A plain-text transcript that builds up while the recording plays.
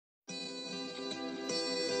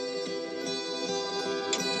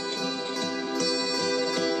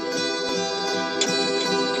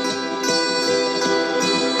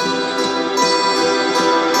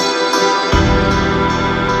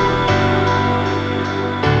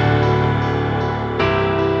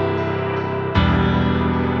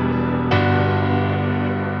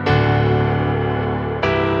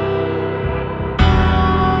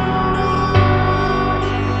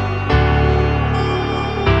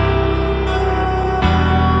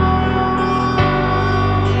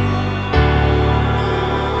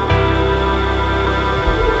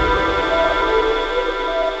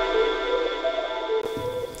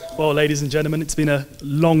Well, ladies and gentlemen, it's been a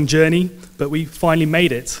long journey, but we finally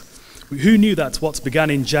made it. Who knew that what began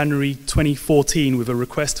in January 2014 with a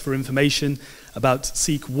request for information about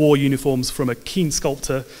Sikh war uniforms from a keen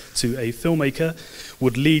sculptor to a filmmaker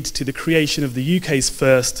would lead to the creation of the UK's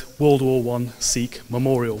first WW1 Sikh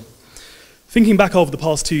Memorial? Thinking back over the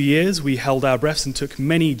past 2 years, we held our breaths and took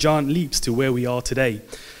many giant leaps to where we are today.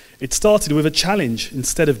 It started with a challenge.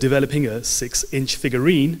 Instead of developing a 6-inch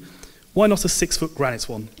figurine, why not a 6-foot granite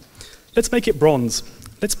one? Let's make it bronze.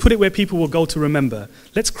 Let's put it where people will go to remember.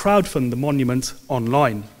 Let's crowdfund the monument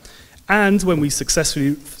online. And when we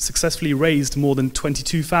successfully raised more than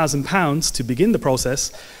 £22,000 to begin the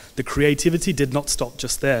process, the creativity did not stop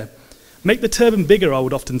just there. Make the turban bigger, I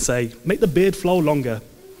would often say. Make the beard flow longer.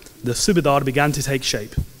 The Subedar began to take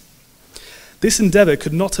shape. This endeavour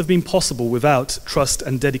could not have been possible without trust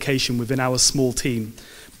and dedication within our small team,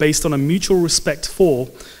 based on a mutual respect for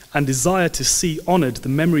and desire to see honoured the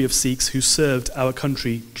memory of Sikhs who served our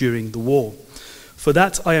country during the war. For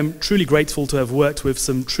that, I am truly grateful to have worked with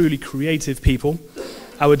some truly creative people: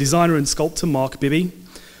 our designer and sculptor Mark Bibby,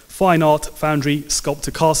 Fine Art Foundry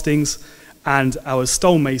Sculptor Castings, and our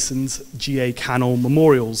stonemasons G.A. Cannell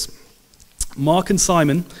Memorials. Mark and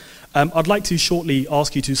Simon, I'd like to shortly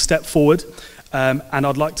ask you to step forward, and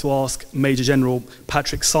I'd like to ask Major General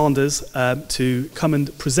Patrick Sanders to come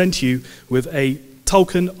and present you with a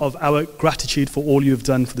token of our gratitude for all you have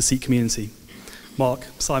done for the Sikh community. Mark,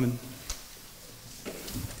 Simon.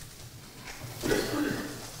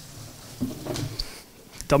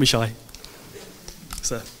 Don't be shy.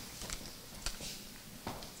 Sir.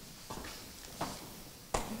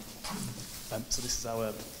 So this is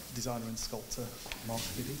our designer and sculptor, Mark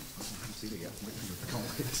Bibby. It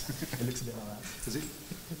looks a bit like that. Does it?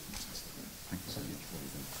 Thank you so much.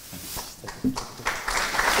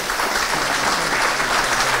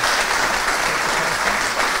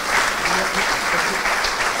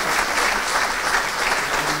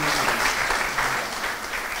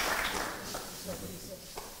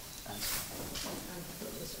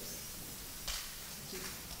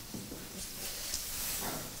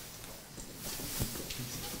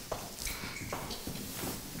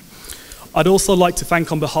 I'd also like to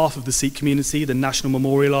thank, on behalf of the Sikh community, the National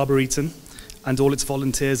Memorial Arboretum and all its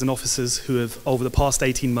volunteers and officers who have, over the past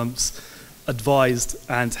 18 months, advised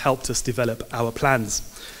and helped us develop our plans.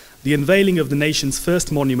 The unveiling of the nation's first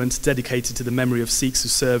monument dedicated to the memory of Sikhs who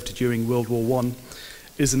served during World War I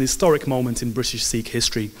is an historic moment in British Sikh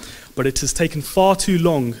history, but it has taken far too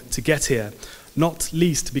long to get here, not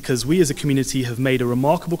least because we as a community have made a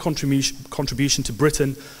remarkable contribution to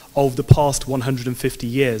Britain over the past 150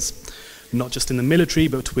 years. Not just in the military,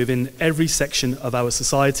 but within every section of our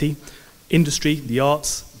society: industry, the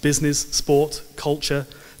arts, business, sport, culture,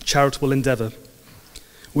 charitable endeavour.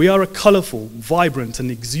 We are a colourful, vibrant and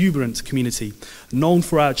exuberant community, known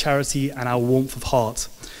for our charity and our warmth of heart.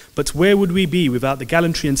 But where would we be without the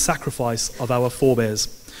gallantry and sacrifice of our forebears,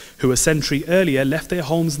 who a century earlier left their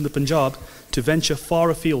homes in the Punjab to venture far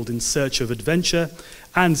afield in search of adventure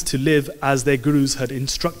and to live as their gurus had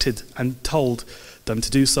instructed and told them to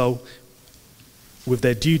do so, with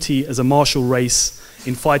their duty as a martial race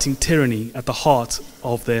in fighting tyranny at the heart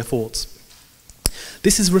of their thoughts.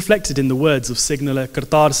 This is reflected in the words of signaller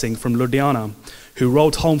Kartar Singh from Ludhiana, who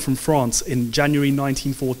rode home from France in January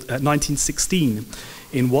 1916,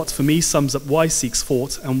 in what for me sums up why Sikhs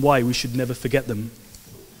fought and why we should never forget them.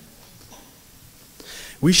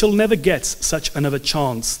 We shall never get such another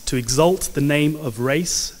chance to exalt the name of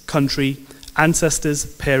race, country, ancestors,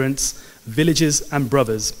 parents, villages and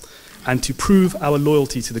brothers, and to prove our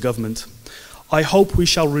loyalty to the government. I hope we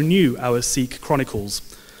shall renew our Sikh chronicles.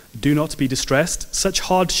 Do not be distressed. Such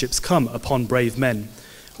hardships come upon brave men.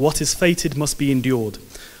 What is fated must be endured.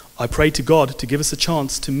 I pray to God to give us a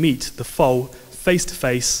chance to meet the foe face to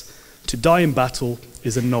face. To die in battle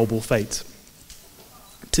is a noble fate.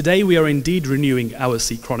 Today we are indeed renewing our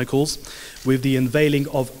Sikh chronicles with the unveiling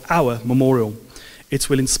of our memorial. It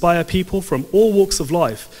will inspire people from all walks of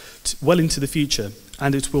life well into the future,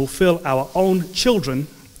 and it will fill our own children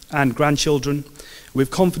and grandchildren with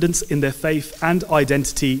confidence in their faith and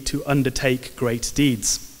identity to undertake great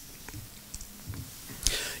deeds.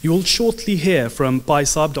 You will shortly hear from Bhai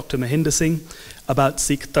Sahib Dr. Mahinder Singh about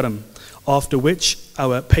Sikh Dharam, after which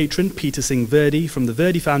our patron Peter Singh Verdi from the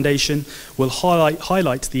Verdi Foundation will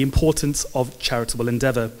highlight the importance of charitable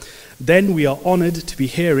endeavour. Then we are honoured to be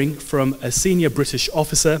hearing from a senior British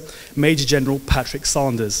officer, Major General Patrick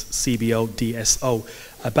Sanders, CBO DSO,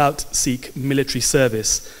 about Sikh military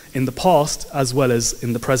service in the past as well as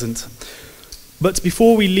in the present. But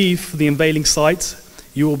before we leave for the unveiling site,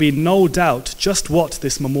 you will be in no doubt just what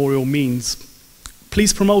this memorial means.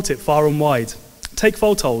 Please promote it far and wide. Take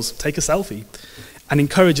photos, take a selfie, and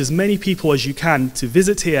encourage as many people as you can to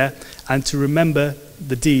visit here and to remember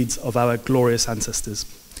the deeds of our glorious ancestors.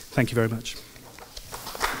 Thank you very much.